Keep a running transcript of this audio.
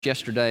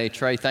Yesterday,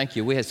 Trey, thank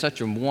you. We had such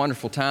a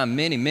wonderful time.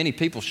 Many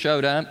people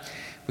showed up.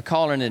 We're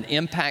calling it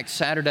Impact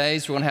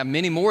Saturdays. We're going to have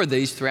many more of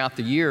these throughout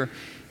the year.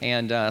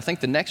 And I think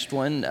the next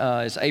one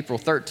is April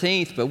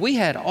 13th. But we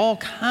had all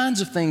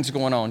kinds of things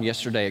going on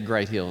yesterday at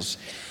Great Hills.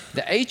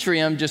 The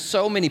atrium, just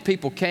so many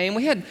people came.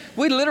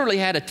 We literally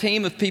had a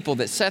team of people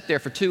that sat there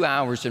for 2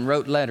 hours and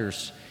wrote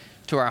letters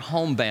to our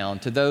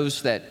homebound, to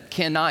those that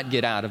cannot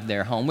get out of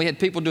their home. We had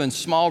people doing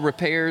small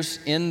repairs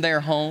in their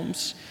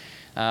homes.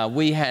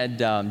 We had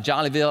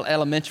Jollyville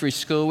Elementary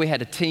School. We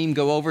had a team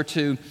go over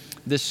to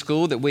this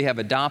school that we have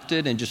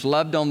adopted and just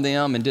loved on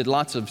them and did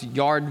lots of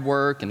yard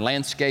work and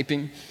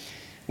landscaping.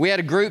 We had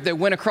a group that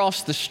went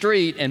across the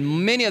street,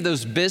 and many of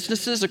those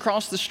businesses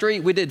across the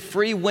street, we did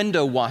free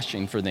window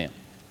washing for them.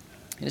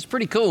 And it's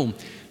pretty cool,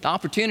 the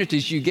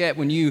opportunities you get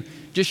when you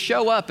just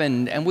show up,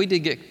 and we did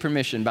get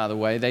permission, by the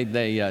way.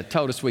 They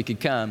told us we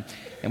could come.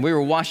 And we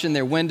were washing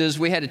their windows.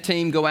 We had a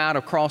team go out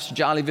across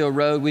Jollyville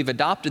Road. We've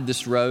adopted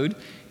this road,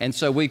 and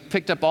so we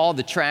picked up all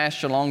the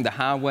trash along the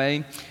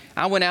highway.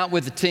 I went out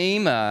with the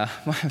team. I'll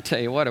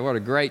tell you what a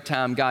great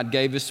time God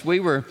gave us.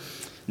 We were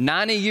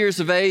 90 years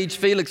of age,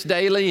 Felix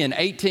Daly, and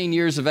 18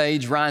 years of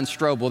age, Ryan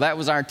Strobel. That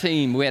was our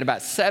team. We had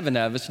about 7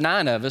 of us,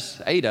 9 of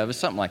us, 8 of us,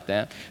 something like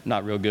that. I'm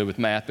not real good with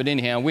math, but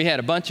anyhow, we had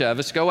a bunch of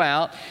us go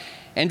out,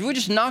 and we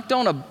just knocked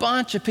on a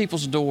bunch of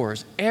people's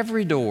doors.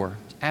 Every door,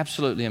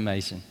 absolutely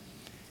amazing.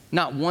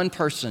 Not one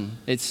person,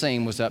 it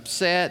seemed, was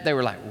upset. They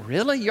were like,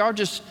 really? Y'all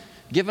just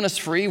giving us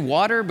free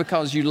water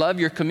because you love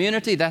your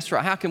community? That's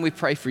right. How can we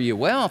pray for you?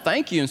 Well,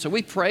 thank you. And so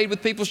we prayed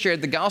with people, shared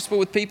the gospel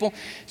with people.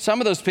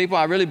 Some of those people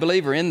I really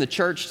believe are in the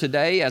church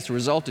today as a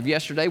result of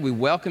yesterday. We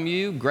welcome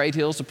you, Great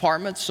Hills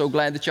Apartments. So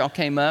glad that y'all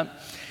came up.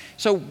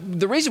 So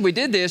the reason we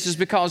did this is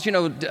because,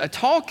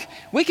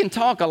 we can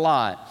talk a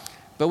lot.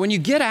 But when you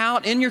get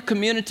out in your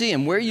community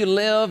and where you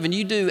live and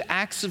you do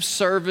acts of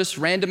service,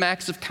 random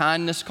acts of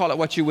kindness, call it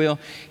what you will,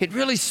 it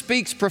really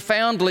speaks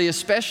profoundly,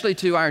 especially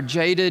to our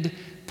jaded,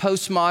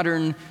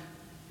 postmodern,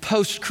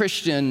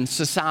 post-Christian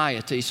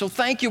society. So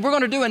thank you. We're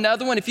going to do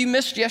another one. If you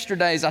missed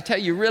yesterday's, I tell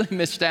you, you really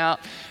missed out.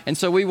 And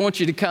so we want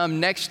you to come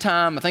next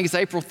time. I think it's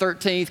April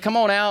 13th. Come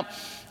on out.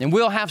 And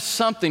we'll have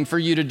something for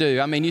you to do.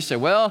 I mean, you say,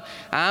 well,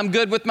 I'm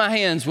good with my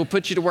hands. We'll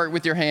put you to work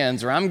with your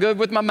hands. Or I'm good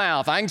with my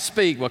mouth. I can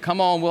speak. Well,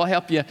 come on, we'll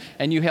help you,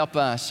 and you help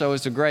us. So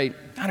it's a great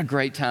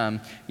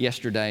time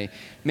yesterday.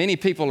 Many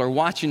people are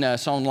watching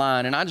us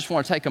online, and I just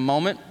want to take a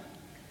moment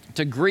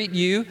to greet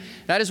you.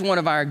 That is one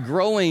of our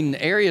growing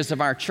areas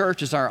of our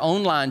church, is our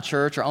online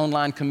church, our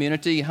online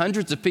community.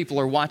 Hundreds of people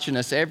are watching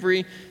us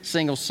every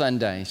single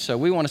Sunday. So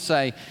we want to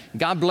say,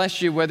 God bless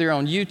you, whether you're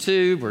on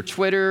YouTube or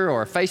Twitter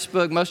or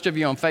Facebook. Most of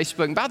you are on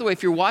Facebook. And by the way,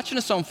 if you're watching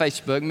us on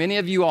Facebook, many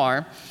of you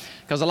are,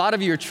 because a lot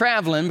of you are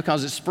traveling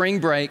because it's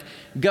spring break,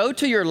 go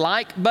to your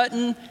like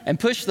button and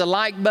push the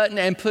like button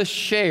and push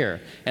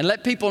share. And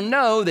let people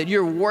know that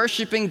you're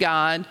worshiping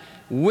God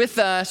with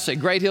us at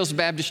Great Hills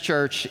Baptist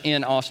Church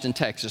in Austin,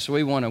 Texas.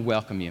 We want to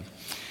welcome you.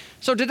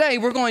 So today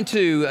we're going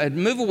to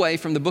move away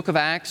from the book of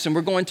Acts, and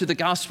we're going to the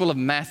Gospel of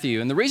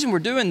Matthew. And the reason we're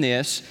doing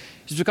this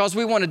is because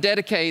we want to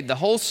dedicate the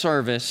whole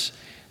service,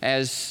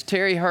 as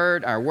Terry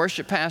Hurt, our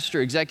worship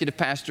pastor, executive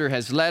pastor,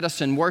 has led us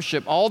in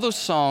worship. All those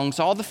songs,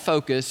 all the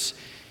focus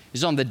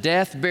is on the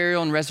death,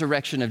 burial, and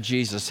resurrection of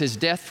Jesus, his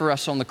death for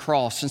us on the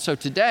cross. And so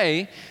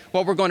today,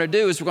 what we're going to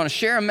do is we're going to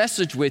share a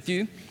message with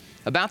you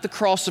about the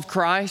cross of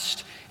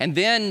Christ, and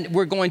then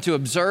we're going to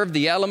observe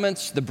the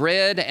elements, the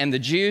bread and the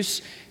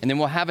juice, and then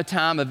we'll have a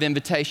time of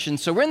invitation.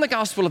 So we're in the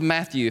Gospel of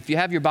Matthew. If you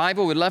have your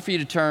Bible, we'd love for you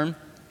to turn.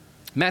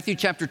 Matthew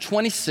chapter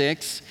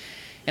 26,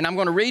 and I'm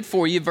going to read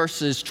for you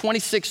verses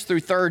 26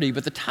 through 30,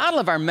 but the title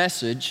of our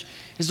message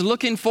is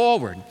Looking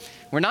Forward.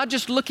 We're not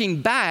just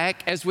looking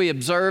back as we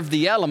observe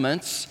the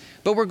elements,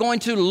 but we're going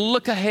to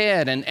look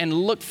ahead and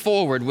look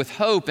forward with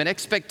hope and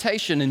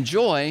expectation and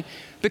joy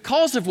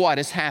because of what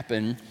has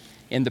happened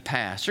in the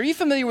past. Are you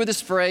familiar with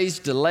this phrase,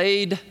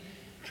 delayed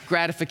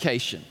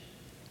gratification?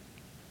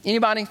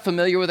 Anybody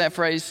familiar with that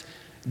phrase?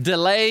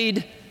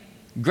 Delayed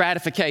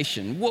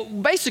gratification. Well,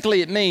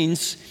 basically it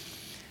means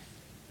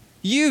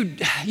you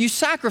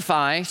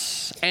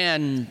sacrifice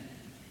and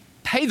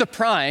pay the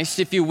price,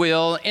 if you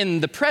will,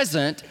 in the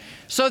present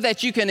so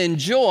that you can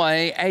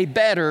enjoy a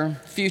better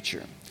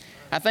future.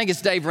 I think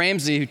it's Dave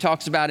Ramsey who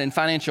talks about in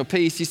Financial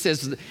Peace. He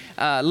says,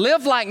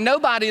 live like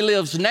nobody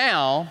lives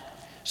now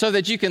so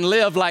that you can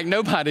live like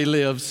nobody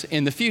lives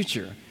in the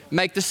future.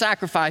 Make the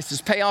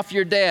sacrifices, pay off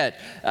your debt,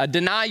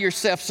 deny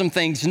yourself some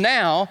things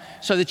now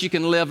so that you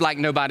can live like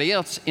nobody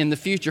else in the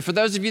future. For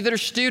those of you that are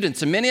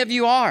students, and many of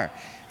you are,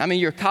 I mean,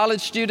 you're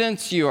college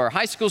students, you are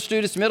high school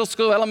students, middle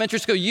school, elementary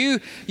school. You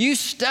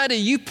study,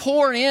 you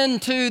pour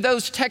into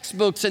those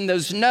textbooks and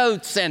those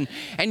notes, and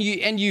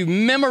you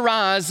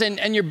memorize,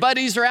 and your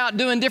buddies are out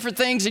doing different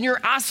things, and you're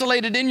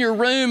isolated in your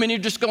room, and you're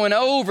just going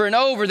over and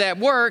over that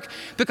work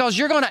because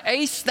you're going to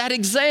ace that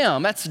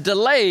exam. That's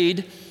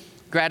delayed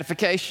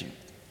gratification.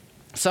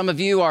 Some of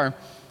you are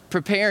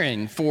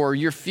preparing for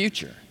your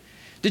future.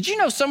 Did you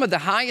know some of the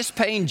highest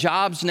paying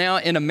jobs now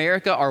in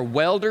America are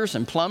welders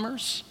and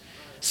plumbers?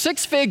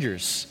 6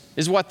 figures.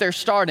 is what they're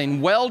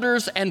starting,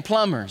 welders and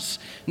plumbers.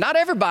 Not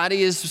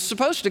everybody is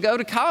supposed to go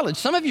to college.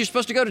 Some of you are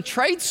supposed to go to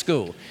trade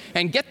school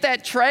and get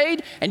that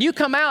trade, and you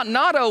come out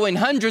not owing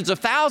hundreds of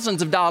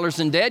thousands of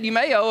dollars in debt. You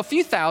may owe a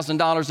few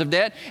 $1,000s of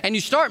debt, and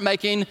you start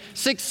making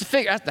six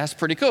figures. That's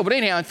pretty cool. But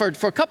anyhow,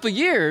 for a couple of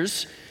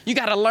years, you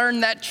got to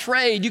learn that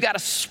trade. You got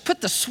to put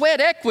the sweat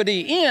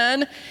equity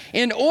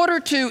in order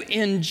to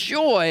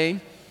enjoy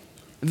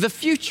the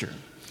future.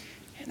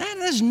 And that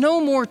is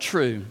no more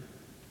true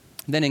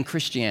than in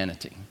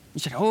Christianity. You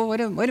say, oh, wait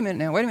a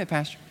minute,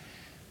 Pastor.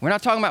 We're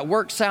not talking about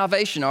work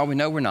salvation, are we?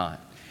 No, we're not.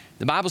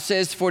 The Bible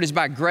says, for it is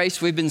by grace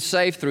we've been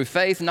saved through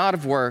faith, not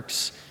of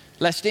works,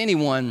 lest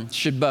anyone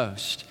should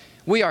boast.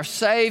 We are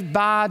saved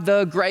by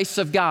the grace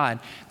of God.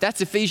 That's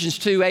Ephesians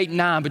 2, 8,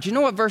 9. But you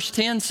know what verse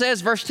 10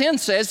 says? Verse 10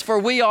 says, for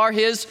we are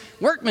his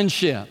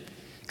workmanship,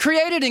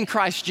 created in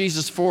Christ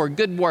Jesus for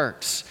good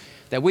works,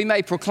 that we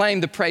may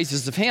proclaim the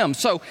praises of him.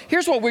 So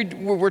here's what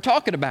we're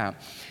talking about.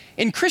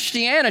 In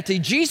Christianity,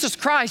 Jesus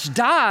Christ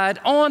died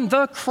on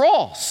the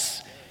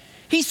cross.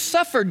 He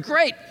suffered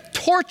great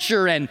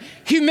torture and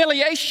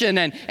humiliation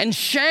and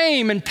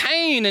shame and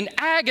pain and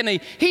agony.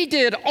 He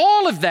did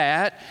all of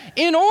that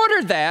in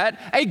order that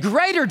a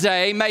greater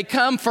day may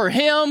come for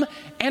him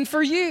and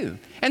for you.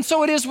 And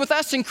so it is with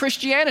us in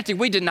Christianity.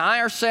 We deny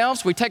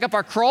ourselves. We take up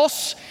our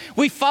cross.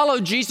 We follow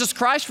Jesus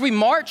Christ. We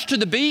march to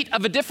the beat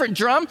of a different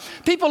drum.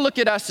 People look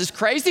at us as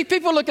crazy.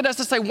 People look at us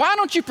and say, why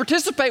don't you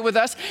participate with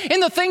us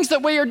in the things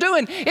that we are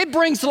doing? It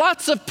brings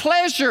lots of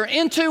pleasure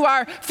into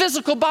our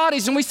physical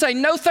bodies. And we say,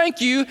 no, thank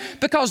you,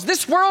 because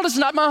this world is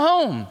not my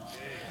home.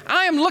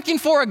 I am looking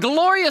for a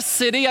glorious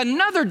city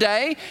another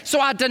day, so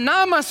I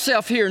deny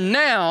myself here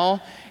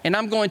now, and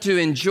I'm going to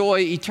enjoy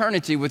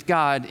eternity with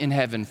God in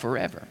heaven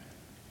forever.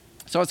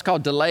 So it's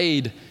called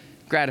delayed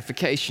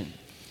gratification.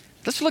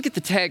 Let's look at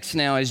the text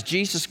now as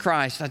Jesus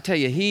Christ. I tell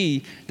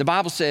you, the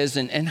Bible says,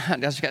 and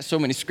I've got so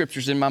many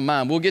scriptures in my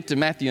mind. We'll get to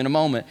Matthew in a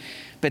moment.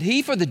 But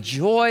he, for the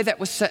joy that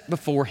was set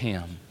before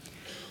him,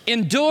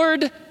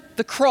 endured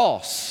the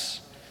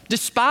cross,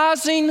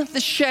 despising the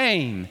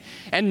shame,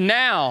 and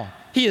now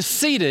he is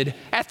seated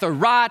at the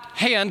right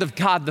hand of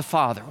God the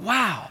Father.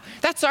 Wow,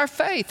 that's our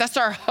faith. That's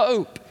our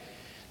hope.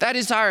 That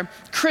is our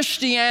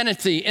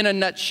Christianity in a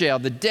nutshell,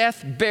 the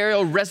death,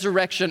 burial,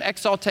 resurrection,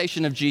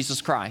 exaltation of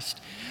Jesus Christ.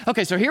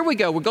 Okay, so here we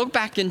go. We'll go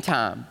back in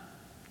time.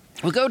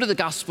 We'll go to the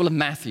Gospel of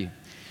Matthew.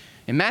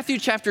 In Matthew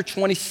chapter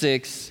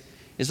 26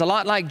 is a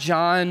lot like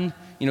John,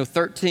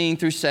 13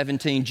 through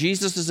 17.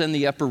 Jesus is in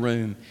the upper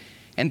room,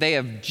 and they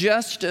have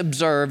just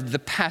observed the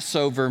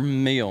Passover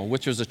meal,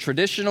 which was a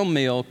traditional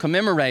meal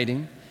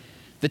commemorating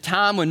the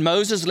time when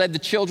Moses led the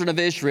children of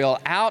Israel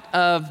out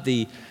of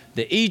the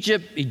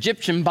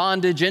Egyptian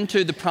bondage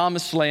into the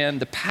promised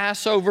land. The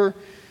Passover,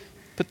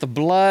 put the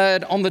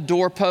blood on the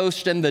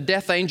doorpost, and the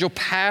death angel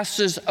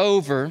passes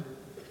over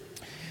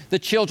the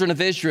children of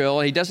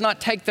Israel. He does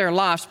not take their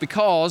lives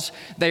because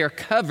they are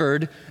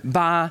covered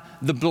by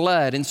the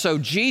blood. And so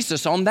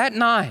Jesus, on that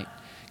night,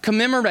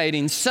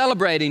 commemorating,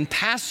 celebrating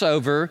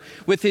Passover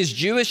with his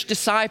Jewish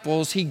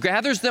disciples, he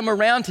gathers them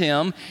around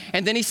him,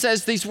 and then he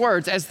says these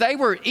words. As they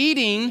were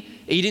eating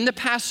the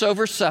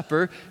Passover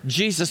supper,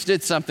 Jesus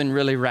did something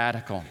really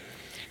radical.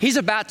 He's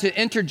about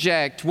to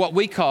interject what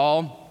we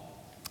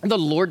call the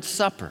Lord's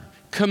Supper,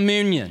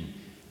 communion,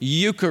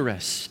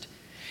 Eucharist.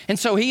 And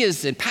so he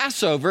is in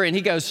Passover, and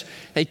he goes,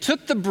 they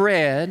took the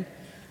bread,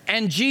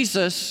 and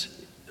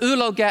Jesus,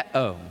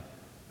 eulogeo,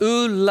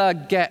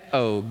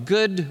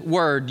 good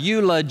word,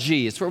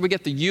 eulogy. It's where we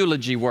get the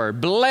eulogy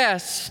word.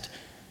 Blessed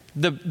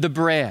the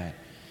bread.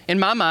 In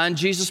my mind,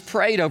 Jesus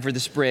prayed over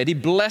this bread. He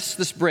blessed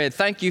this bread.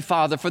 Thank you,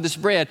 Father, for this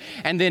bread.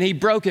 And then he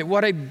broke it.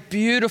 What a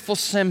beautiful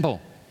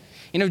symbol.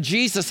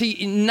 Jesus,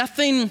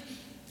 nothing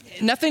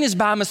is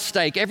by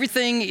mistake.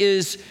 Everything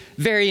is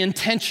very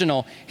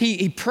intentional.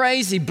 He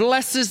prays, he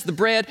blesses the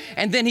bread,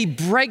 and then he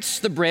breaks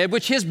the bread,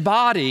 which his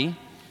body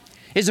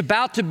is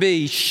about to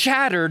be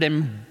shattered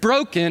and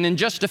broken in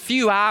just a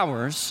few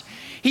hours.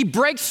 He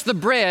breaks the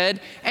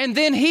bread, and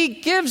then he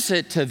gives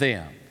it to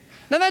them.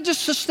 Now that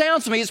just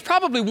astounds me. It's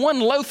probably one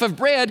loaf of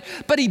bread,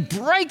 but he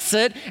breaks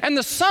it, and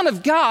the Son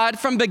of God,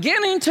 from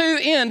beginning to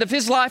end of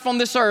his life on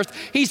this earth,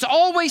 he's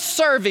always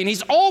serving,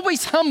 he's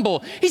always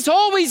humble, he's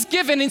always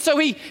giving, and so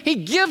he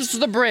gives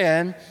the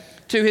bread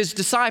to his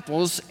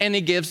disciples, and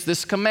he gives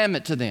this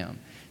commandment to them.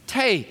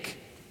 Take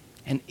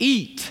and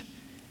eat.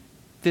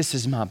 This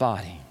is my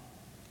body.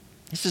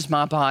 This is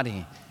my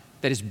body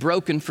that is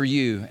broken for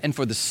you and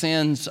for the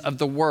sins of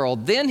the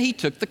world. Then he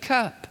took the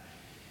cup,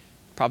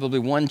 probably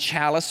one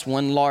chalice,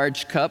 one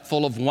large cup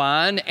full of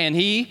wine, and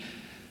he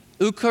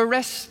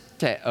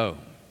eucharisteo.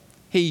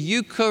 He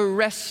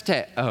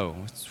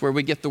eucharisteo. It's where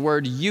we get the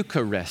word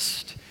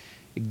Eucharist.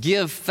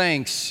 Give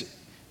thanks.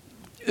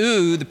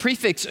 The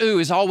prefix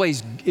is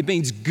always, it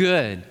means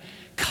good.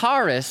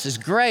 Charis is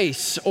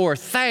grace or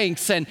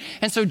thanks. And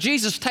so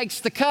Jesus takes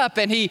the cup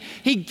and he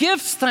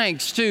gives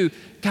thanks to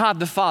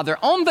God the Father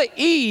on the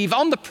eve,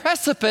 on the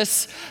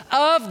precipice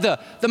of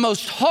the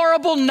most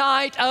horrible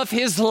night of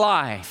his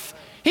life.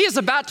 He is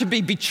about to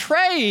be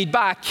betrayed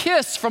by a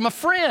kiss from a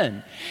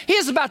friend. He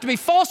is about to be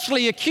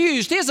falsely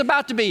accused. He is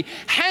about to be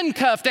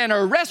handcuffed and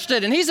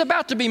arrested, and he's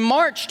about to be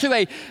marched to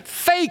a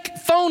fake,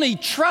 phony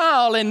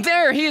trial, and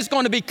there he is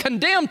going to be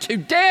condemned to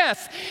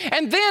death.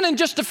 And then in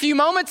just a few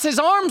moments, his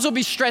arms will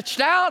be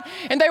stretched out,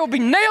 and they will be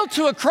nailed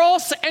to a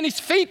cross, and his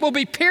feet will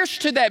be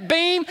pierced to that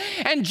beam,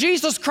 and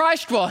Jesus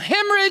Christ will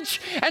hemorrhage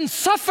and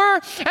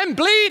suffer and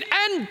bleed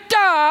and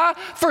die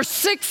for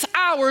 6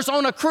 hours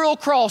on a cruel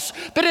cross.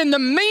 But in the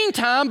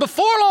meantime,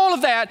 before all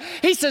of that,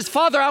 he says,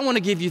 Father, I want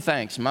to give you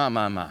thanks.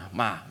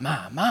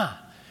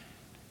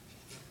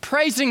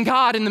 Praising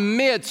God in the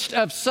midst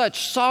of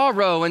such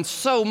sorrow and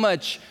so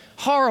much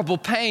horrible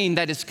pain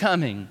that is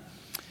coming.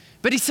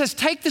 But he says,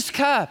 take this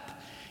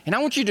cup, and I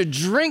want you to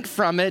drink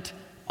from it,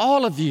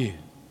 all of you.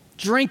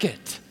 Drink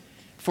it,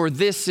 for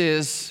this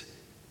is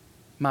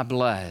my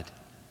blood,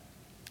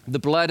 the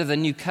blood of the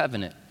new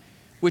covenant,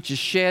 which is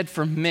shed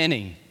for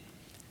many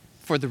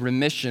for the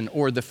remission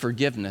or the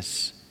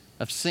forgiveness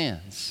of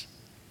sins.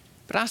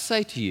 But I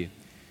say to you,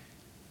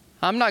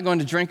 I'm not going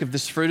to drink of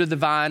this fruit of the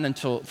vine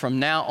from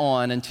now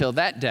on until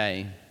that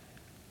day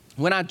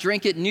when I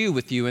drink it new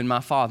with you in my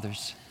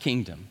Father's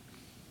kingdom.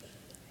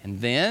 And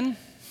then,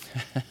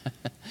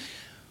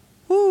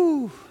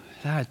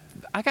 I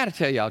got to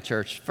tell y'all,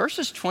 church,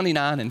 verses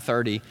 29 and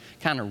 30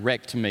 kind of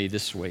wrecked me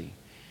this week.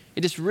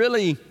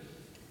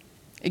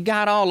 It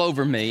got all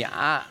over me.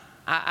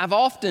 I've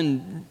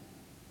often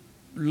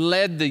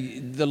led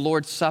the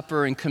Lord's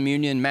Supper and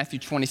communion, Matthew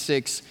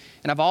 26,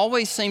 and I've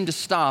always seemed to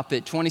stop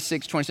at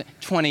 26, 27,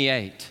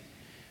 28.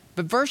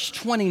 But verse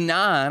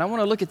 29, I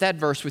want to look at that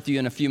verse with you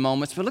in a few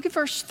moments, but look at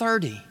verse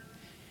 30.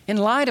 In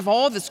light of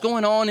all that's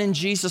going on in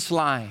Jesus'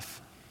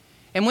 life,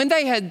 and when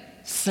they had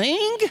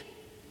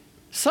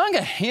sung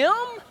a hymn,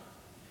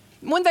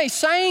 when they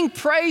sang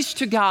praise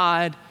to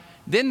God,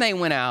 then they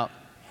went out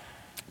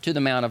to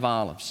the Mount of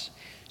Olives.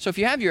 So if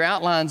you have your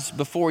outlines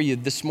before you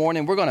this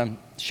morning, we're going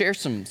to share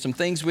some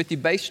things with you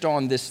based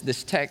on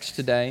this text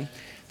today.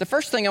 The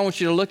first thing I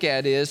want you to look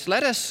at is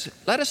let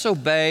us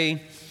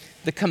obey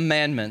the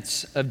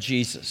commandments of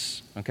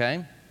Jesus,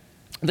 okay?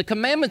 The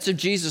commandments of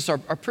Jesus are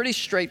pretty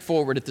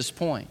straightforward at this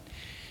point.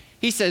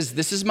 He says,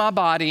 this is my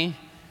body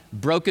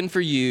broken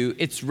for you.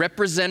 It's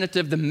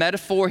representative, the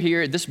metaphor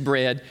here, this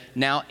bread,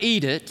 now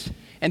eat it.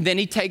 And then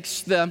he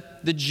takes the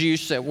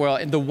juice, the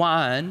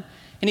wine,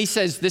 and he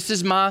says,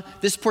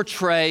 this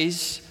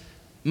portrays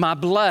my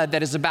blood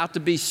that is about to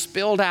be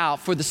spilled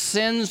out for the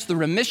sins, the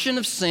remission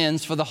of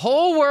sins for the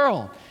whole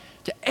world.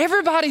 To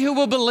everybody who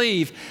will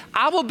believe,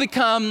 I will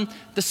become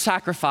the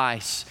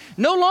sacrifice.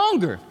 No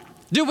longer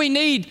do we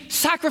need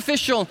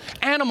sacrificial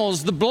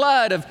animals, the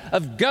blood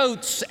of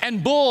goats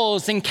and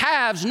bulls and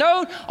calves.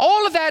 No,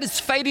 all of that is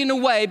fading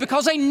away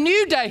because a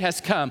new day has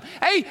come.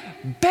 A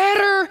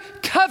better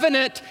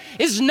covenant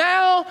is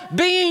now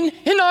being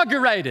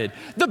inaugurated.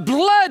 The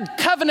blood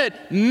covenant,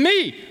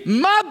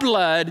 my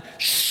blood,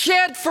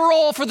 shed for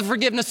all for the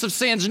forgiveness of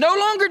sins. No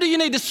longer do you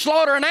need to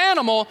slaughter an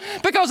animal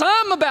because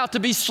I'm about to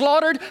be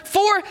slaughtered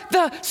for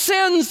the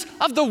sins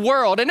of the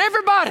world. And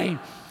everybody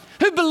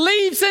who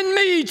believes in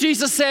me,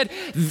 Jesus said,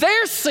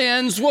 their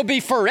sins will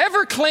be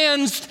forever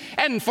cleansed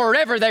and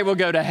forever they will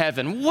go to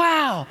heaven.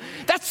 Wow,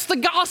 that's the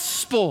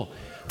gospel.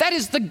 That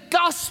is the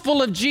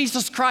gospel of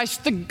Jesus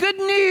Christ, the good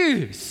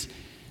news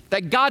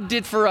that God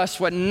did for us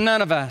what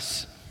none of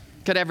us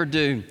could ever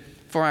do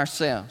for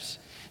ourselves.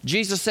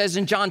 Jesus says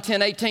in John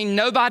 10:18,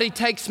 nobody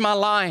takes my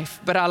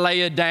life, but I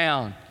lay it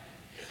down.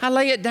 I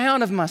lay it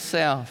down of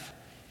myself.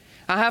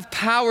 I have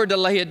power to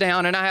lay it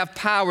down, and I have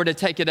power to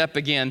take it up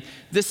again.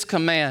 This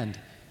command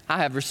I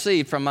have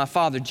received from my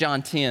Father,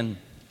 John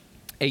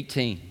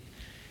 10:18.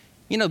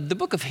 You know, the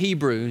book of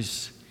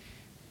Hebrews,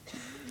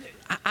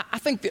 I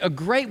think a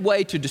great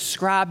way to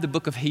describe the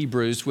book of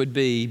Hebrews would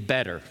be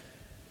better.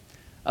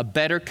 A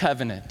better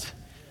covenant,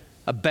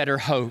 a better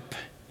hope.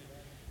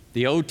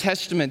 The Old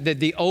Testament,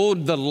 the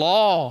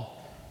law,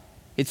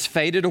 it's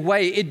faded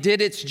away. It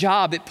did its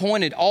job. It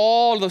pointed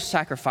all those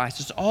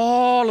sacrifices,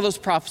 all of those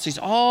prophecies,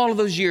 all of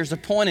those years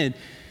have pointed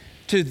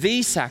to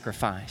the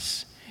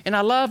sacrifice. And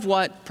I love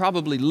what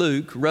probably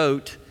Luke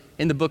wrote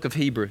in the book of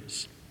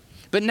Hebrews.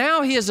 But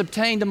now he has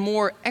obtained a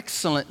more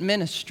excellent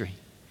ministry,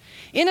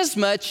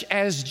 inasmuch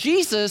as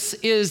Jesus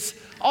is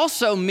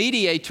also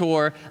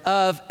mediator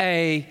of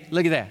a,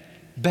 look at that,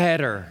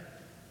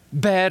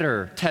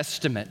 better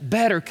testament,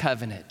 better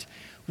covenant,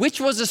 which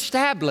was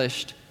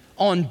established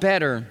on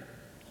better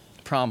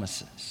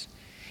promises.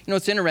 You know,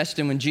 it's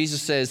interesting when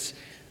Jesus says,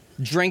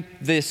 drink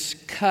this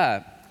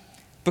cup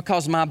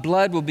because my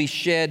blood will be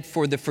shed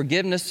for the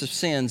forgiveness of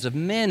sins of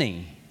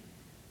many,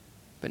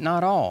 but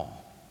not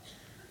all.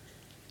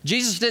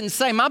 Jesus didn't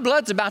say, my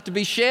blood's about to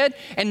be shed,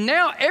 and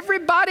now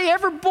everybody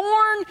ever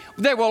born,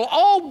 they will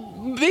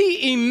all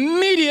be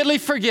immediately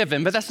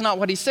forgiven. But that's not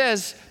what he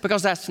says,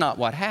 because that's not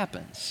what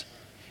happens.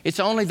 It's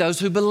only those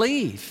who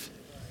believe.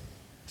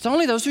 It's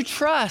only those who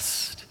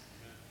trust.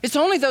 It's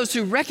only those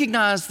who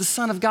recognize the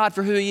Son of God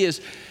for who he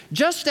is.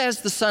 Just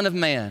as the Son of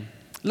Man.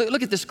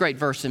 Look at this great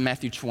verse in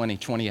Matthew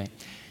 20:28.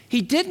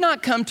 He did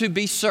not come to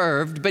be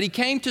served, but he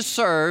came to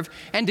serve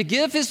and to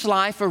give his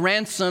life a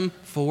ransom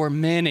for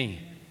many.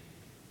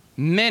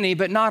 Many,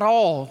 but not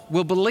all,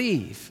 will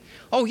believe.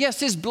 Oh, yes,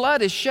 his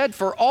blood is shed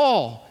for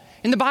all.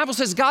 And the Bible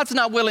says God's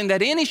not willing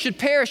that any should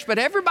perish, but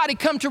everybody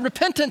come to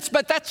repentance.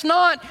 But that's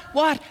not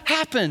what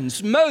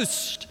happens.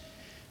 Most,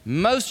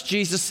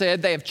 Jesus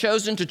said, they have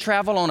chosen to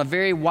travel on a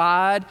very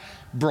wide,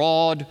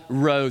 broad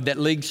road that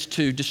leads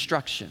to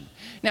destruction.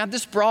 Now,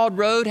 this broad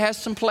road has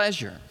some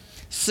pleasure.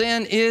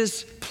 Sin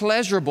is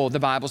pleasurable, the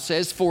Bible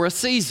says, for a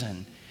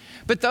season.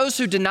 But those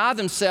who deny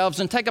themselves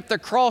and take up their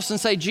cross and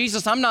say,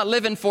 Jesus, I'm not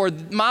living for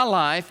my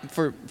life,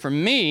 for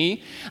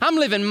me. I'm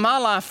living my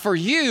life for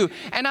you.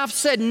 And I've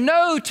said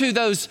no to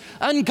those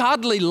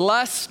ungodly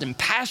lusts and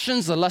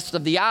passions, the lust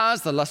of the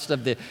eyes, the lust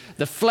of the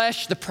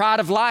flesh, the pride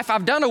of life.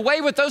 I've done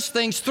away with those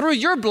things through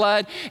your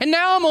blood, and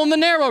now I'm on the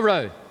narrow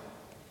road.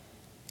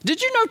 Did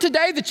you know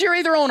today that you're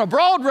either on a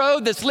broad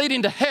road that's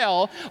leading to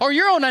hell or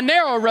you're on a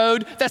narrow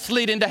road that's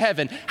leading to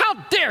heaven? How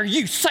dare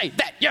you say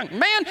that, young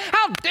man?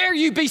 How dare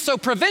you be so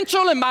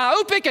provincial and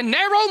myopic and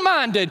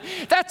narrow-minded?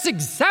 That's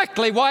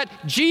exactly what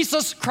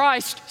Jesus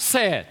Christ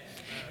said.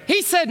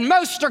 He said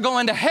most are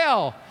going to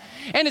hell.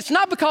 And it's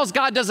not because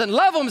God doesn't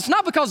love them. It's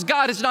not because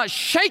God has not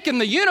shaken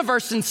the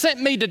universe and sent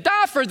me to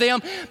die for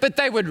them, but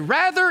they would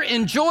rather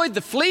enjoy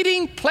the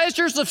fleeting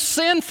pleasures of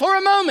sin for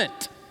a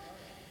moment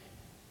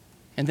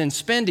and then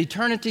spend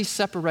eternity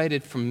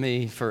separated from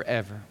me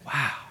forever.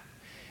 Wow.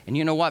 And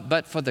you know what?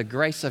 But for the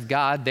grace of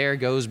God, there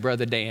goes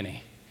Brother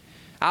Danny.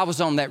 I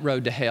was on that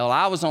road to hell.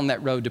 I was on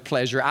that road to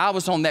pleasure. I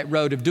was on that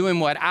road of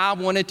doing what I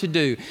wanted to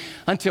do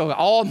until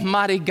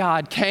Almighty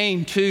God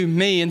came to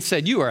me and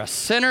said, you are a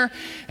sinner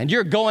and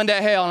you're going to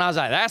hell. And I was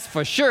like, that's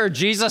for sure,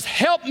 Jesus,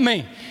 help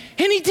me.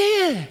 And he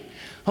did.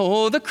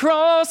 Oh, the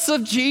cross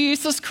of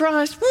Jesus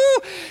Christ,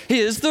 woo,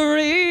 is the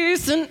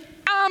reason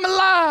I'm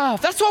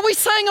alive. That's what we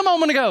sang a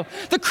moment ago.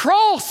 The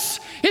cross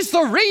is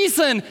the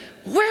reason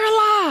we're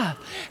alive.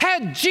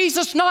 Had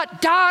Jesus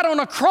not died on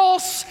a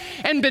cross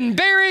and been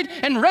buried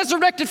and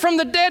resurrected from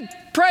the dead,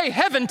 pray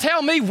heaven,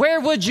 tell me, where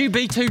would you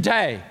be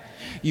today?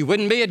 You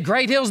wouldn't be at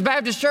Great Hills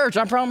Baptist Church,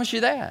 I promise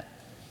you that.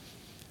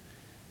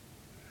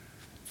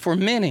 For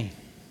many,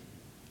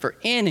 for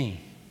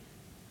any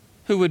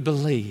who would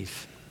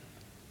believe.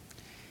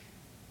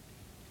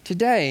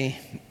 Today,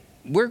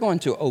 we're going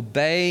to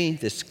obey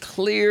this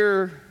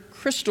clear,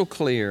 crystal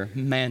clear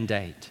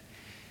mandate.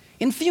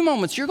 In a few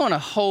moments, you're going to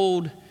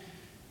hold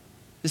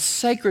this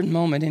sacred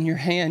moment in your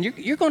hand.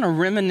 You're going to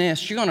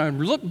reminisce. You're going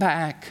to look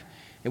back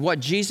at what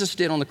Jesus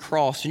did on the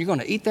cross, and you're going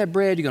to eat that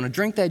bread, you're going to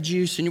drink that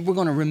juice, and we're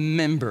going to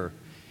remember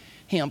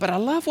him. But I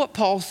love what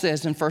Paul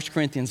says in 1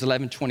 Corinthians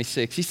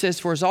 11:26. He says,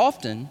 for as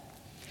often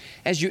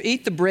as you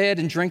eat the bread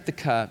and drink the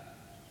cup,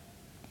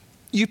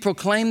 you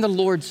proclaim the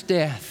Lord's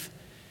death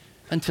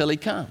until he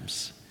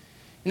comes.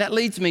 And that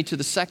leads me to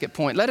the second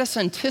point. Let us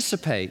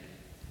anticipate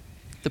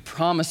the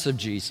promise of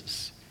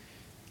Jesus.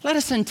 Let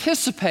us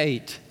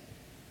anticipate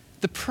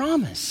the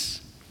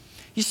promise.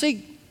 You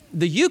see,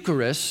 the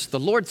Eucharist, the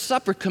Lord's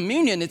Supper,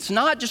 communion, it's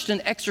not just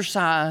an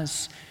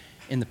exercise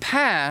in the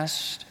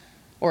past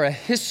or a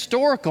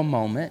historical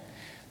moment,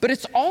 but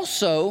it's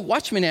also,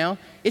 watch me now,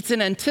 it's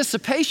an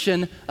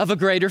anticipation of a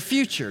greater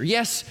future.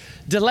 Yes,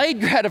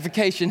 delayed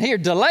gratification here,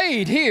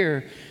 delayed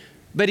here,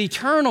 but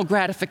eternal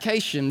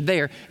gratification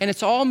there. And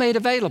it's all made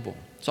available.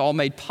 It's all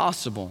made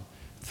possible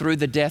through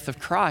the death of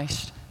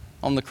Christ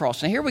on the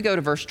cross. Now here we go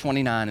to verse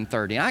 29 and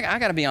 30. I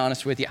got to be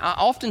honest with you.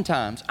 I'll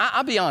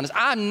be honest,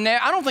 I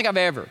don't think I've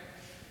ever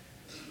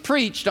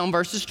preached on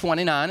verses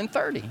 29 and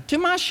 30, to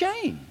my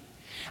shame.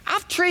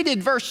 I've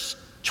treated verse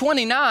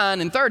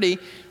 29 and 30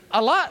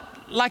 a lot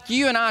like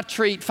you and I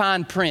treat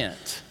fine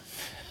print.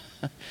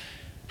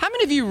 How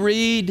many of you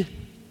read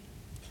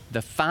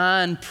the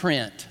fine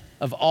print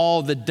of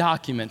all the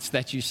documents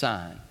that you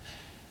sign?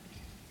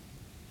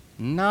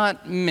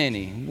 Not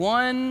many.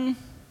 1,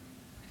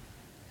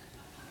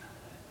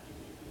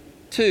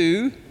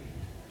 2,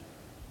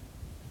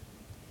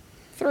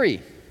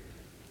 3.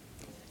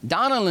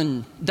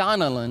 Donalyn,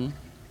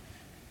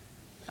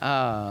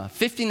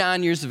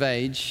 59 years of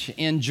age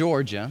in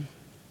Georgia,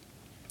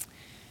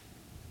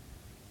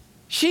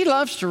 she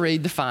loves to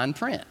read the fine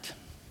print.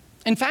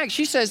 In fact,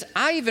 she says,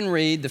 I even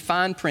read the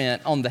fine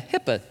print on the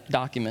HIPAA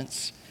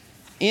documents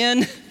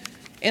in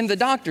the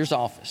doctor's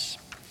office.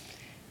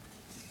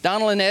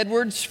 Donalyn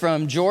Edwards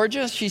from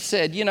Georgia, she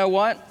said, you know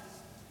what?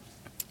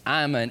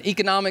 I'm an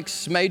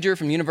economics major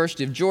from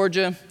University of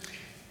Georgia,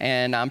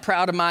 and I'm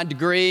proud of my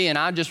degree, and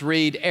I just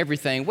read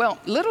everything. Well,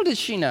 little did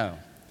she know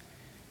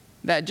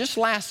that just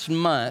last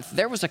month,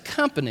 there was a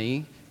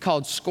company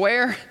called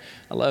Square,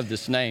 I love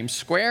this name,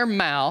 Square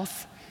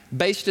Mouth,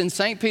 based in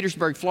St.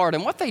 Petersburg, Florida.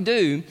 And what they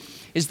do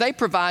is they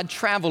provide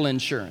travel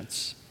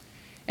insurance.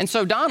 And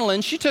so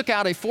Donalyn, she took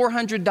out a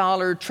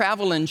 $400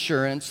 travel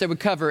insurance that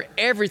would cover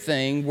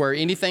everything were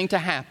anything to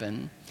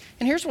happen.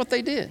 And here's what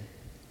they did.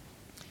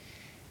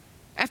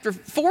 After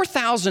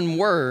 4,000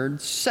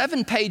 words,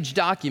 7-page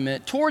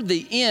document, toward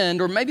the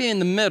end or maybe in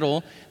the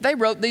middle, they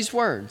wrote these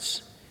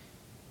words.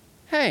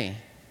 Hey,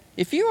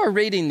 if you are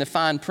reading the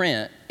fine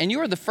print and you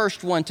are the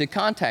first one to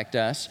contact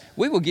us,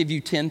 we will give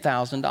you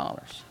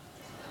 $10,000.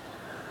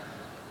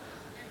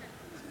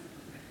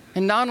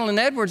 And Donald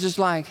Edwards is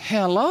like,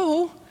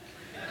 hello?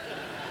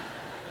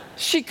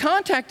 She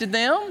contacted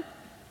them.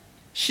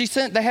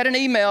 They had an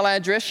email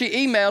address. She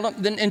emailed them.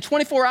 Then in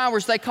 24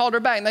 hours, they called her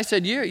back and they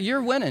said,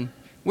 you're winning.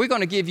 We're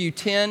going to give you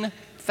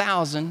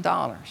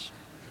 $10,000.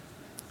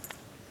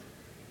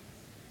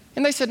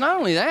 And they said, not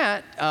only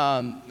that,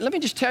 let me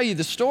just tell you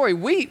the story.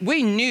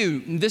 We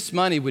knew this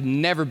money would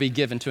never be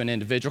given to an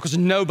individual because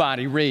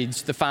nobody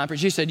reads the fine print.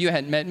 She said, you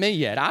hadn't met me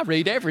yet. I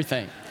read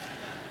everything.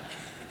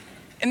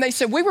 And they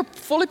said, we were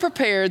fully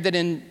prepared that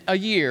in a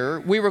year,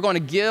 we were going to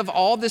give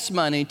all this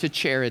money to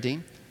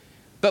charity.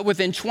 But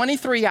within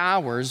 23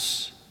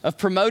 hours of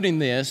promoting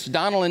this,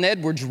 Donald and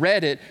Edwards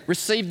read it,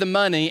 received the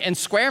money, and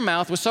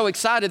Squaremouth was so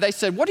excited, they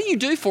said, what do you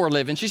do for a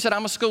living? She said,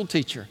 I'm a school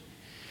teacher.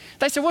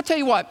 They said, we'll tell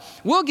you what,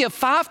 we'll give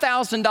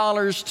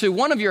 $5,000 to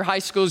one of your high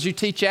schools you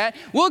teach at.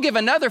 We'll give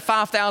another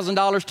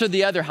 $5,000 to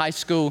the other high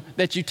school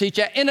that you teach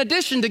at, in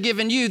addition to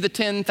giving you the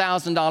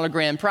 $10,000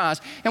 grand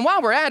prize. And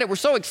while we're at it, we're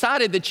so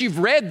excited that you've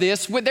read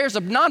this. There's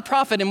a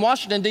nonprofit in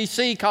Washington,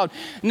 D.C. called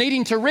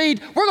Needing to Read.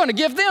 We're going to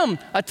give them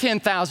a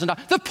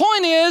 $10,000. The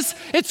point is,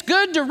 it's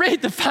good to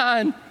read the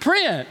fine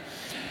print.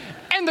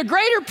 And the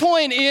greater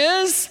point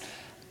is,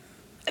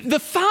 the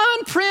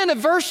fine print of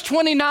verse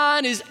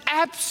 29 is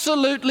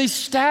absolutely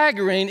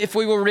staggering if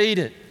we will read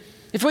it,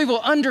 if we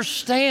will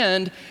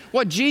understand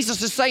what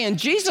Jesus is saying.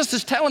 Jesus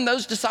is telling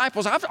those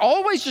disciples, I've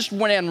always just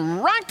went in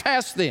right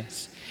past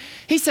this.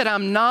 He said,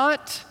 I'm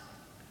not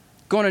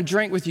going to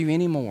drink with you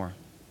anymore.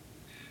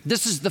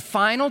 This is the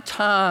final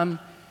time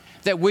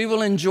that we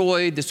will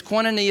enjoy this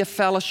koinonia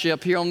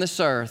fellowship here on this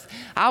earth.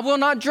 I will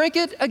not drink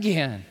it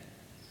again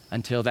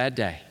until that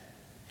day.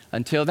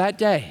 Until that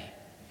day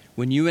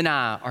when you and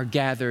I are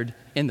gathered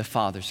in the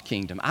Father's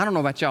kingdom. I don't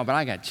know about y'all, but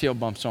I got chill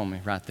bumps on me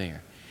right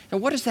there. Now,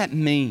 what does that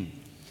mean?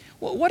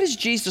 Well, what is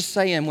Jesus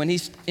saying when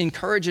he's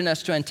encouraging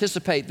us to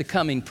anticipate the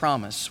coming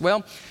promise?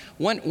 Well,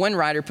 one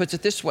writer puts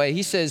it this way.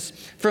 He says,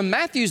 from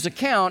Matthew's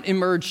account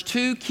emerge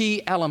two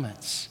key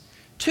elements.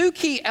 Two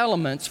key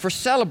elements for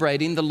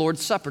celebrating the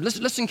Lord's Supper.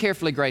 Listen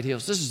carefully, Great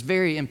Hills. This is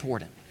very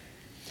important.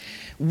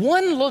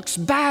 One looks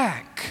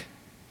back.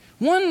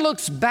 One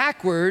looks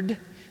backward.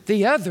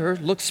 The other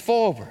looks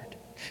forward.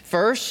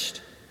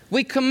 First,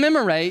 we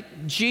commemorate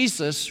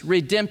Jesus'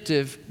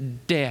 redemptive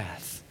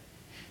death.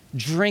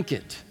 Drink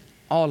it,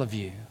 all of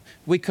you.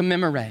 We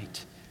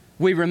commemorate.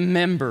 We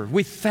remember.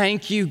 We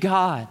thank you,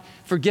 God,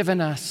 for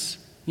giving us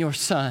your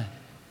Son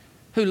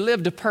who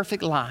lived a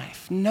perfect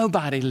life.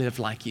 Nobody lived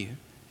like you.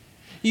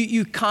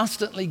 You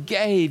constantly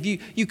gave.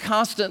 You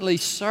constantly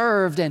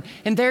served. And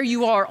there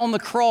you are on the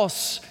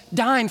cross,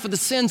 dying for the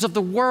sins of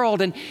the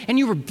world. And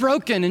you were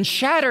broken and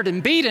shattered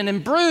and beaten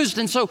and bruised.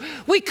 And so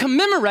we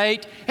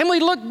commemorate and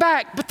we look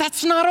back. But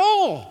that's not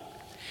all.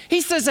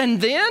 He says, and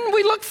then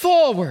we look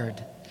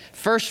forward.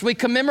 First, we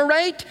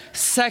commemorate.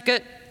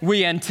 Second,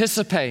 we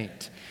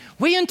anticipate.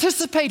 We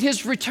anticipate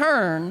his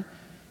return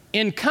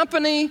in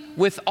company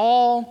with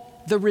all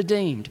the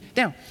redeemed.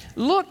 Now,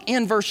 look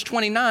in verse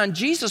 29.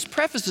 Jesus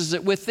prefaces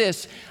it with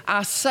this,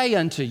 I say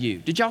unto you.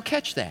 Did y'all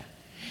catch that?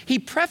 He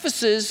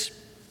prefaces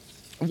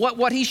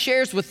what he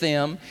shares with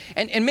them.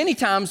 And many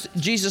times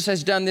Jesus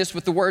has done this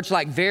with the words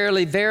like,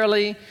 verily,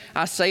 verily,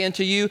 I say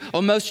unto you,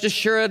 or most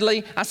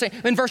assuredly, I say.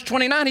 In verse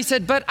 29, he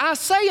said, but I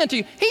say unto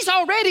you. He's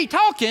already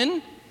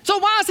talking. So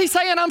why is he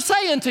saying, I'm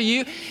saying to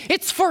you?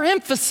 It's for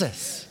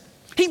emphasis.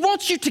 He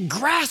wants you to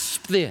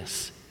grasp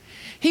this.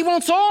 He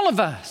wants all of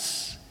us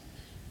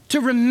to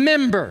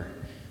remember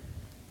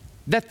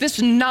that this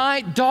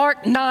night,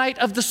 dark night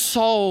of the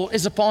soul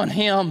is upon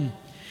him.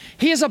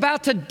 He is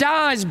about to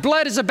die. His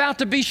blood is about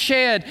to be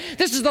shed.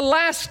 This is the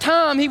last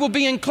time he will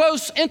be in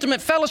close,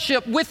 intimate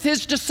fellowship with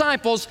his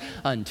disciples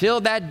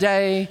until that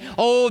day,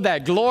 oh,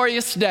 that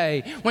glorious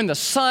day when the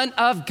Son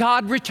of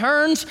God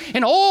returns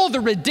and all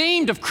the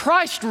redeemed of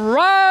Christ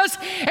rise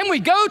and we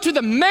go to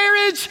the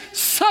marriage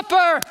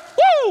supper,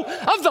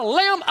 of the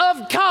Lamb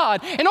of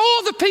God and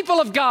all the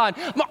people of God,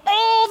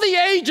 all the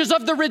ages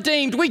of the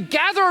redeemed. We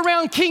gather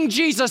around King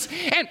Jesus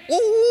and,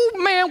 oh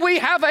man, we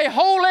have a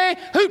holy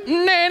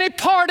hootenanny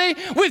party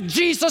with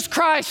Jesus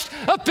Christ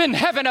up in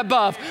heaven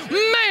above.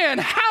 Man,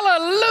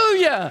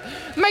 hallelujah.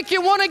 Make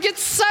you want to get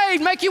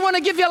saved. Make you want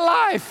to give your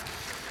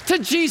life to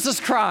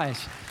Jesus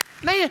Christ.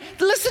 Man,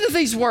 listen to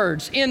these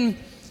words in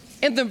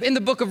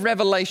the book of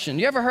Revelation.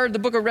 You ever heard the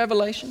book of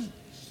Revelation?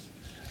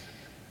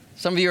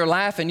 Some of you are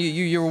laughing.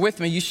 You were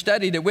with me. You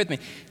studied it with me.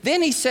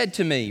 Then he said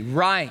to me,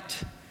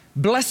 write,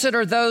 blessed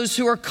are those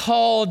who are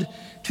called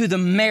to the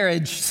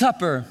marriage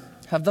supper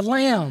of the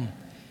Lamb.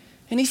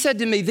 And he said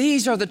to me,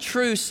 these are the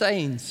true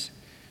sayings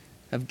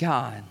of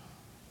God.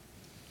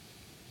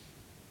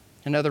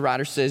 Another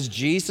writer says,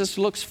 Jesus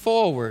looks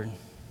forward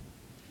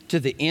to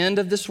the end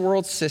of this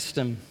world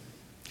system,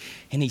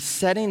 and he's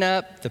setting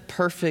up the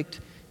perfect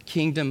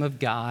kingdom of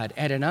God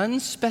at an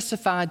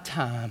unspecified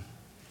time.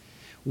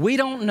 We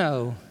don't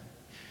know,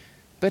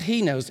 but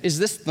he knows. Is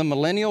this the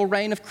millennial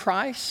reign of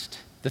Christ?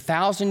 The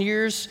 1,000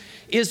 years?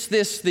 Is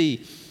this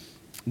the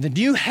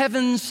new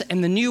heavens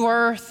and the new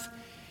earth?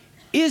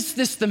 Is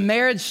this the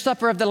marriage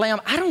supper of the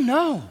Lamb? I don't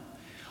know.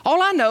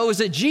 All I know is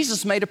that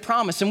Jesus made a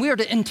promise, and we are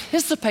to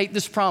anticipate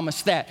this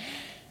promise that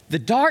the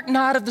dark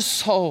night of the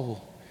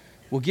soul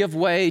will give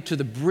way to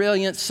the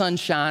brilliant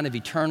sunshine of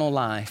eternal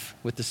life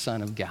with the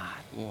Son of God.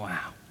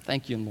 Wow.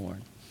 Thank you,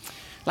 Lord.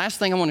 Last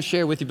thing I want to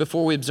share with you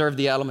before we observe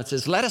the elements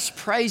is let us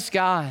praise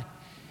God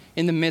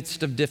in the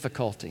midst of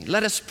difficulty.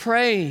 Let us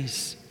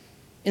praise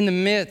in the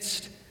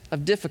midst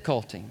of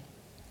difficulty.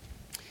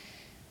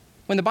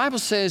 When the Bible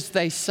says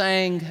they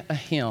sang a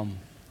hymn,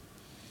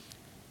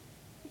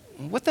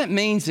 what that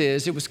means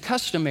is it was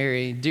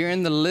customary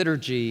during the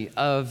liturgy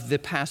of the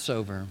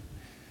Passover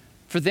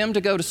for them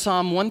to go to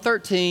Psalm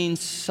 113,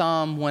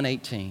 Psalm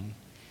 118.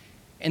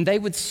 And they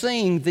would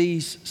sing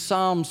these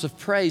psalms of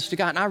praise to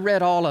God. And I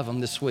read all of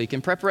them this week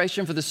in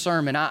preparation for the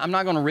sermon. I'm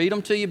not going to read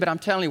them to you, but I'm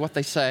telling you what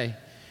they say.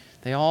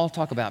 They all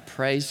talk about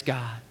praise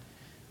God,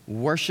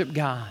 worship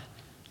God,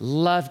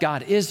 love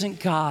God. Isn't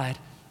God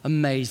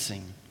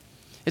amazing?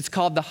 It's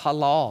called the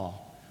Hallel.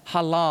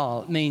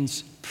 Hallel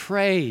means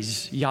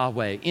praise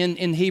Yahweh.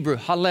 In Hebrew,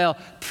 Hallel,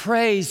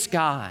 praise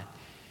God.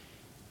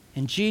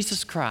 And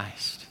Jesus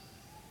Christ,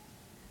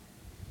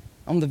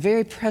 on the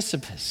very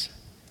precipice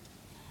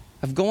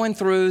of going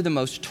through the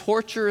most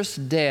torturous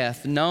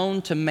death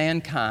known to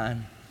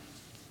mankind,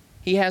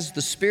 he has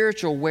the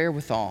spiritual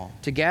wherewithal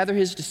to gather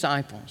his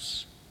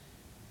disciples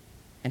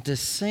and to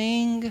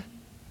sing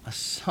a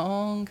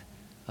song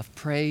of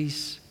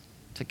praise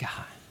to God.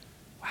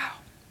 Wow.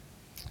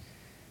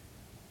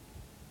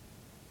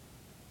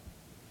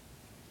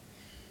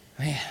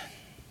 Man.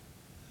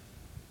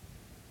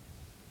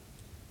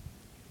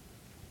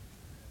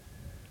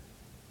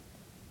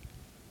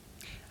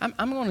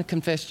 I'm going to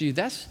confess to you,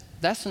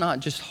 that's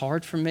not just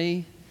hard for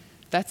me,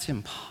 that's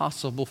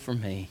impossible for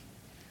me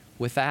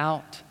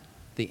without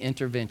the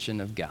intervention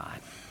of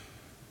God.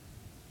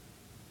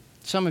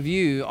 Some of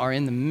you are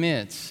in the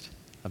midst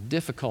of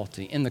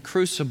difficulty, in the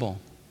crucible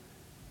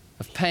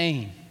of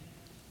pain,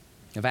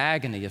 of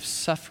agony, of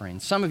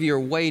suffering. Some of you are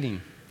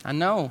waiting. I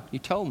know, you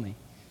told me.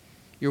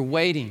 You're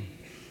waiting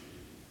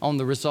on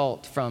the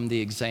result from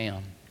the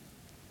exam.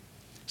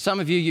 Some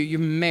of you, your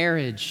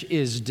marriage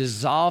is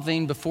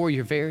dissolving before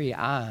your very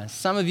eyes.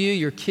 Some of you,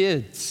 your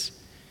kids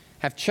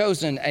have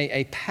chosen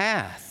a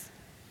path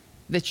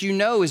that you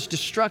know is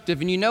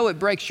destructive and you know it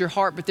breaks your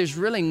heart, but there's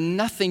really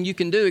nothing you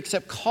can do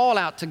except call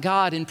out to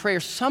God in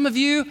prayer. Some of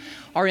you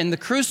are in the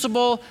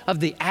crucible of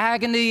the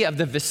agony, of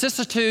the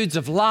vicissitudes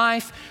of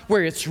life,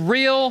 where it's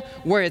real,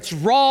 where it's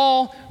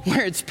raw,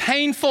 where it's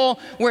painful,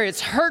 where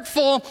it's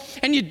hurtful,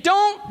 and you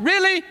don't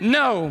really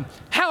know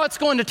how it's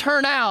going to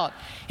turn out.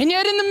 And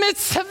yet in the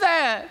midst of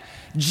that,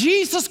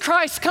 Jesus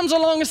Christ comes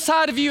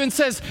alongside of you and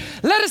says,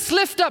 let us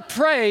lift up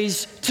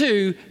praise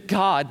to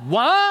God.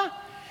 Why?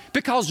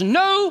 Because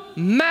no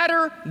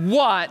matter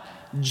what,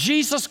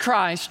 Jesus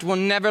Christ will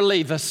never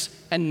leave us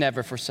and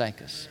never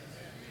forsake us.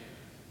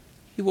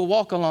 He will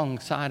walk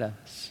alongside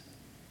us.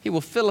 He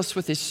will fill us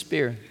with His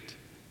Spirit.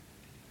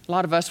 A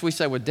lot of us, we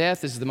say, well,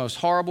 death is the most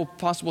horrible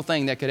possible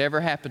thing that could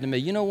ever happen to me.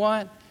 You know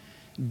what?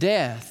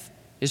 Death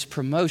is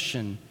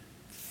promotion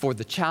for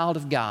the child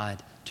of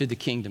God to the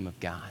kingdom of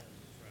God.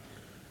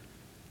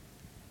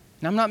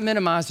 And I'm not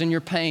minimizing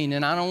your pain,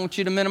 and I don't want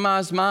you to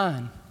minimize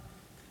mine.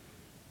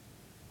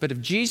 But if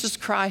Jesus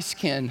Christ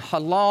can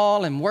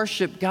halal and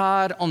worship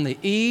God on the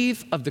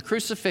eve of the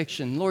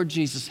crucifixion, Lord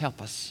Jesus,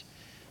 help us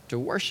to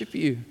worship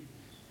you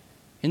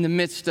in the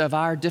midst of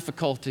our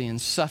difficulty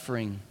and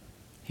suffering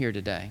here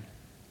today.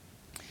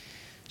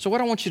 So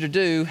what I want you to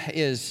do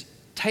is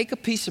take a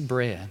piece of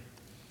bread,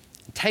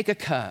 take a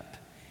cup,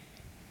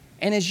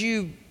 and as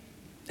you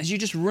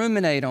just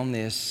ruminate on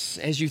this,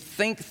 as you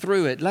think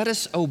through it, let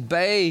us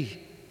obey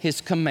His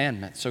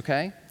commandments,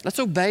 okay? Let's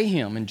obey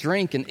Him and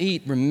drink and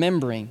eat,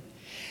 remembering.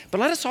 But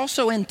let us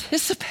also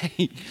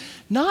anticipate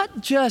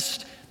not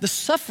just the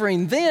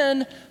suffering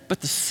then,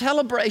 but the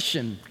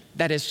celebration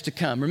that is to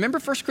come. Remember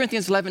 1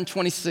 Corinthians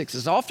 11:26,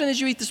 as often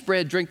as you eat this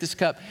bread, drink this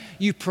cup,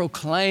 you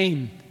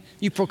proclaim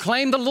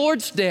the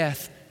Lord's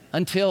death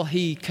until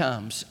He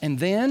comes. And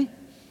then,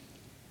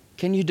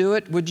 can you do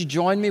it? Would you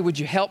join me? Would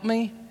you help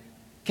me?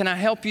 Can I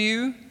help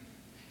you?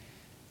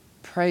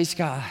 Praise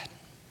God,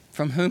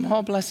 from whom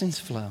all blessings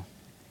flow.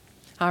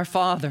 Our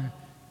Father,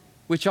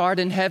 which art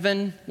in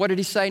heaven, what did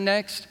He say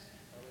next?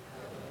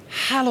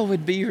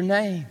 Hallowed be your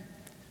name.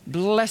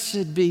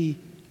 Blessed be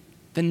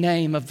the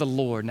name of the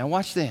Lord. Now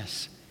watch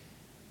this.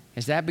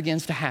 As that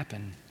begins to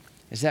happen,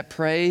 as that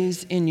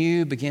praise in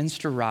you begins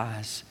to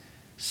rise,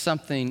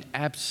 something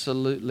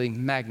absolutely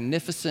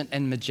magnificent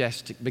and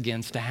majestic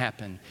begins to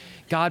happen.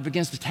 God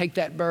begins to take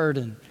that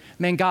burden.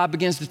 Man, God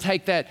begins to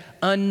take that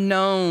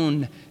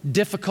unknown,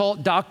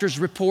 difficult doctor's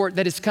report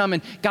that is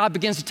coming. God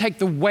begins to take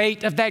the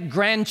weight of that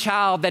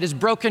grandchild that has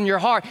broken your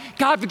heart.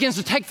 God begins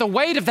to take the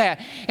weight of that,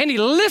 and He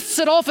lifts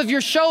it off of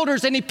your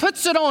shoulders, and He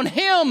puts it on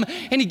Him,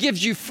 and He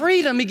gives you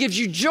freedom. He gives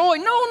you joy.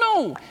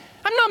 No.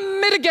 I'm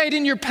not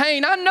mitigating your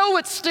pain. I know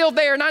it's still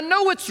there and I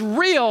know it's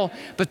real,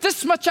 but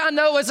this much I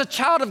know as a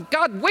child of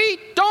God, we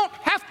don't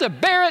have to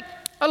bear it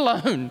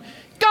alone.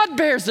 God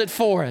bears it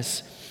for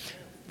us.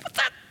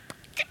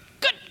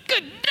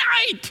 Good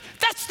night.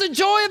 That's the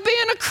joy of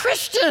being a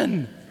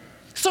Christian.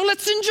 So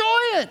let's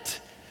enjoy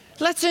it.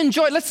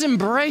 Let's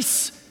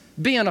embrace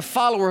being a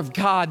follower of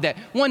God, that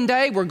one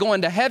day we're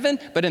going to heaven,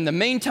 but in the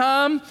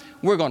meantime,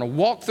 we're going to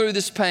walk through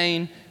this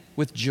pain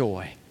with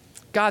joy.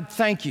 God,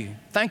 thank you.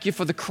 Thank you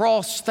for the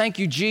cross. Thank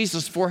you,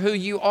 Jesus, for who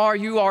you are.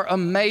 You are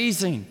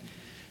amazing.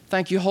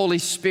 Thank you, Holy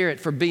Spirit,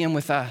 for being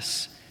with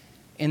us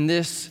in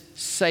this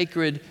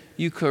sacred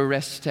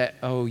Eucharist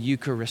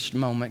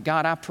moment.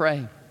 God, I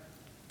pray,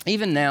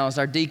 even now as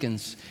our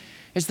deacons,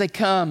 as they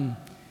come,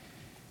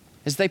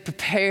 as they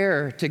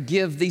prepare to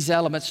give these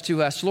elements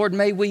to us, Lord,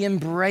 may we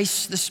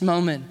embrace this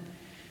moment.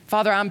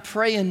 Father, I'm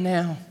praying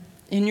now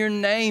in your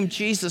name,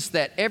 Jesus,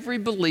 that every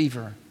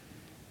believer,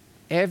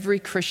 every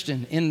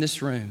Christian in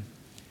this room,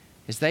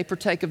 as they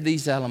partake of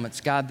these elements,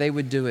 God, they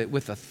would do it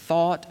with a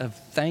thought of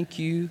thank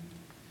you,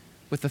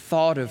 with the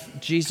thought of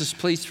Jesus,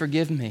 please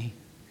forgive me,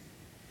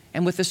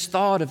 and with this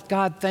thought of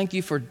God, thank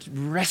you for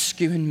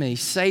rescuing me,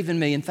 saving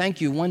me, and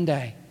thank you one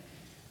day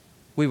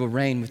we will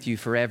reign with you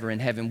forever in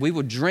heaven. We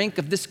will drink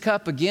of this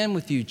cup again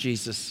with you,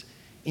 Jesus,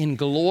 in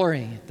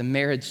glory, the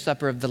marriage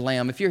supper of the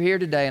Lamb. If you're here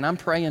today and I'm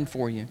praying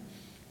for you,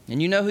 and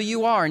you know who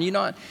you are, and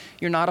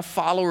you're not a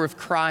follower of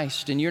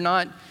Christ, and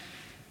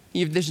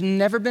there's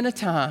never been a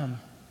time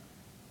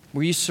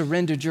where you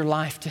surrendered your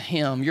life to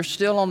Him. You're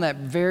still on that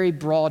very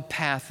broad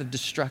path of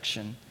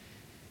destruction.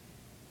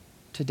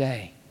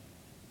 Today,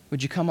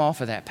 would you come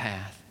off of that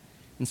path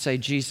and say,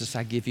 Jesus,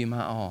 I give you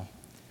my all.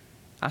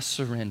 I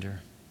surrender.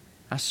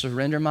 I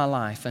surrender my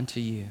life unto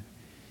you.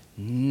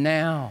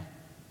 Now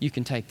you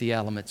can take the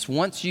elements.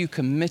 Once you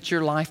commit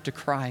your life to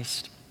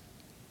Christ,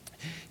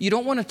 you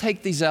don't want to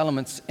take these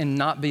elements and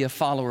not be a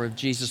follower of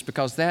Jesus,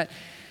 because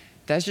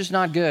that's just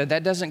not good.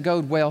 That doesn't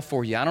go well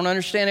for you. I don't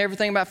understand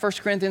everything about 1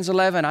 Corinthians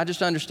 11. I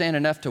just understand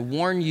enough to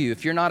warn you,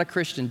 if you're not a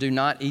Christian, do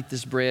not eat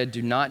this bread,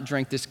 do not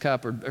drink this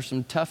cup, or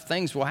some tough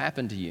things will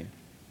happen to you.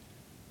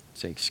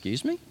 Say,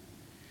 excuse me?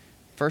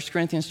 1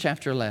 Corinthians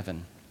chapter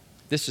 11.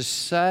 This is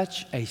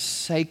such a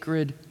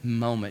sacred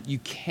moment. You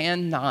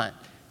cannot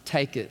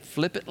take it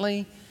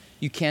flippantly.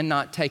 You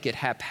cannot take it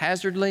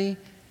haphazardly.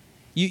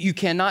 You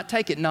cannot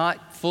take it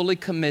not fully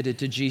committed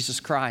to Jesus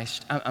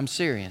Christ. I'm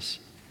serious.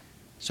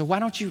 So why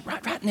don't you,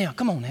 right now,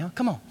 come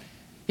on.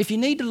 If you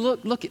need to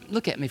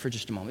look at me for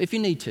just a moment. If you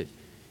need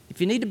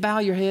to bow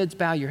your heads,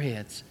 bow your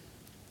heads.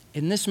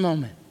 In this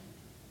moment,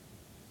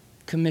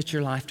 commit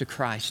your life to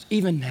Christ.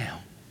 Even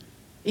now,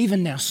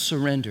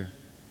 surrender.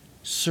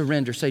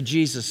 Say,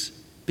 Jesus,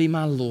 be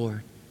my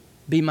Lord,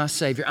 be my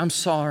Savior. I'm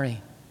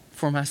sorry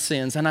for my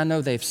sins, and I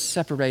know they've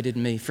separated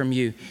me from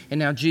you. And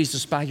now,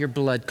 Jesus, by your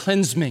blood,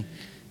 cleanse me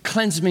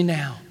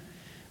now.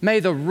 May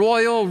the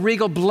royal,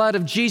 regal blood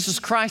of Jesus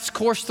Christ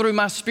course through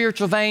my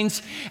spiritual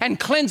veins and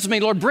cleanse me,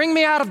 Lord. Bring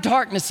me out of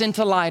darkness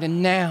into light.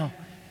 And now,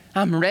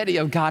 I'm ready,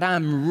 oh God,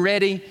 I'm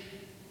ready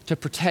to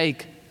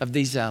partake of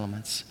these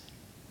elements.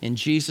 In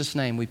Jesus'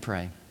 name we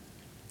pray.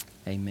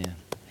 Amen.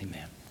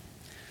 Amen.